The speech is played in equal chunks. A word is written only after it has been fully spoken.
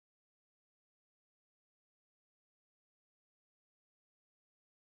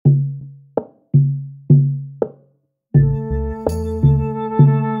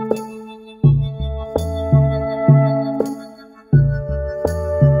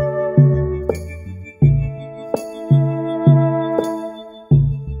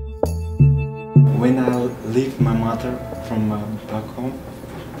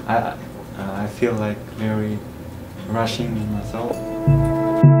I feel like very rushing in myself.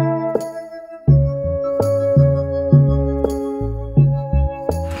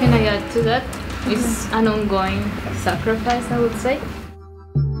 Can I add to that? It's an ongoing sacrifice, I would say.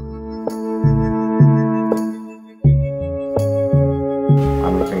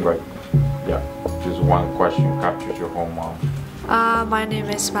 I'm looking like, yeah, just one question captures your whole mom. My name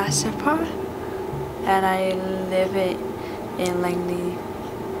is Masapa, and I live in Langley,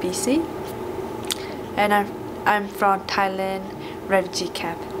 BC. And I'm from Thailand, refugee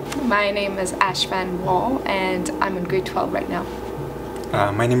camp. My name is Ashvan Wall, and I'm in grade 12 right now.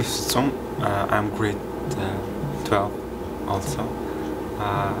 My name is Som. I'm grade 12 also,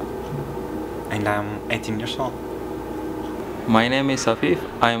 and I'm 18 years old. My name is Afif.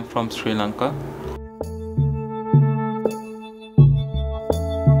 I am from Sri Lanka.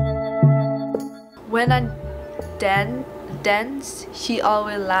 When I dance, she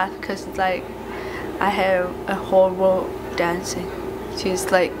always laughs because like I have a horrible dancing. She's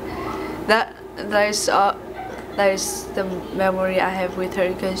like that. That is the memory I have with her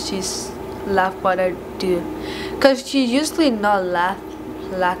because she's laugh what I do. Because she usually not laugh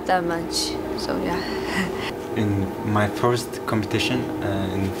that much. So yeah. In my first competition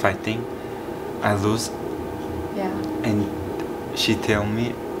in fighting, I lose. Yeah. And she tell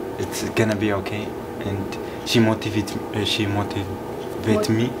me it's gonna be okay, and she motivate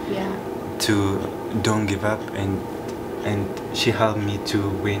me Yeah. to don't give up, and she helped me to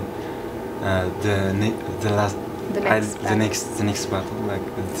win the next battle, like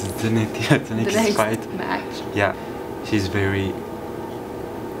the next fight. Match. Yeah, she's very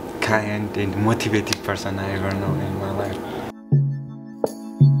kind and motivated person I ever know in my life.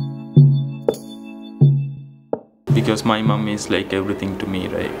 Because my mom is like everything to me,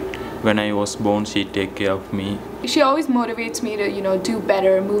 right? When I was born, she take care of me. She always motivates me to, you know, do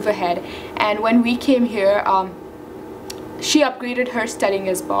better, move ahead. And when we came here, she upgraded her studying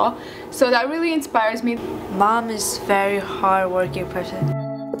as well. So that really inspires me. Mom is very hard-working person.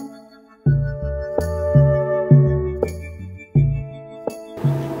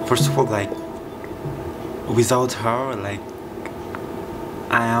 First of all, like, without her, like,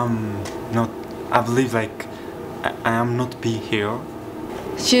 I believe like I am not be here.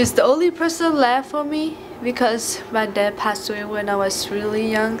 She's the only person left for me because my dad passed away when I was really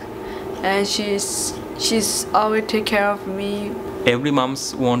young, and she's always take care of me. Every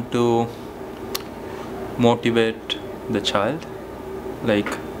moms want to motivate the child,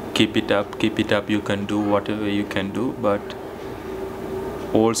 like keep it up, you can do whatever you can do, but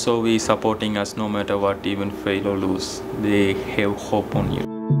also we supporting us no matter what, even fail or lose. They have hope on you.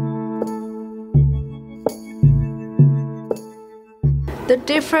 The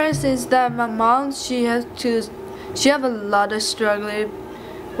difference is that my mom, she have a lot of struggle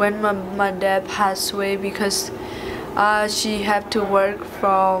when my dad passed away because she had to work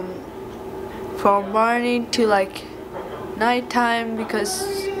from morning to like nighttime because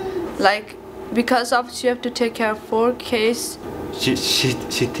of she have to take care of 4 kids. She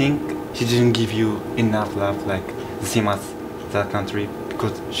think she didn't give you enough love, like the same as that country,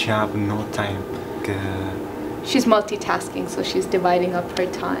 because she have no time. She's multitasking, so she's dividing up her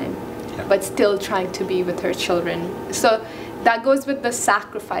time, yeah, but still trying to be with her children. So that goes with the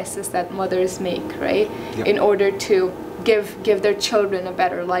sacrifices that mothers make, right? Yep. In order to give their children a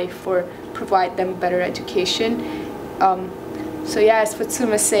better life or provide them better education. So yeah, as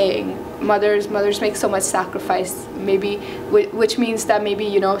Fatsuma is saying, mothers make so much sacrifice, maybe, which means that maybe,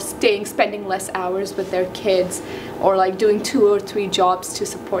 you know, spending less hours with their kids, or like doing 2 or 3 jobs to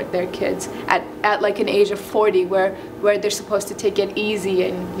support their kids at like an age of 40 where they're supposed to take it easy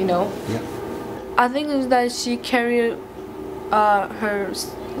and, you know. Yeah. I think that she carried her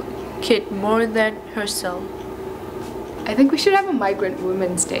kid more than herself. I think we should have a Migrant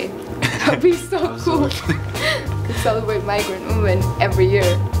Women's Day. That'd be so cool. To celebrate migrant women every year,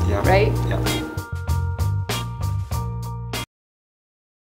 Yeah. right? Yeah.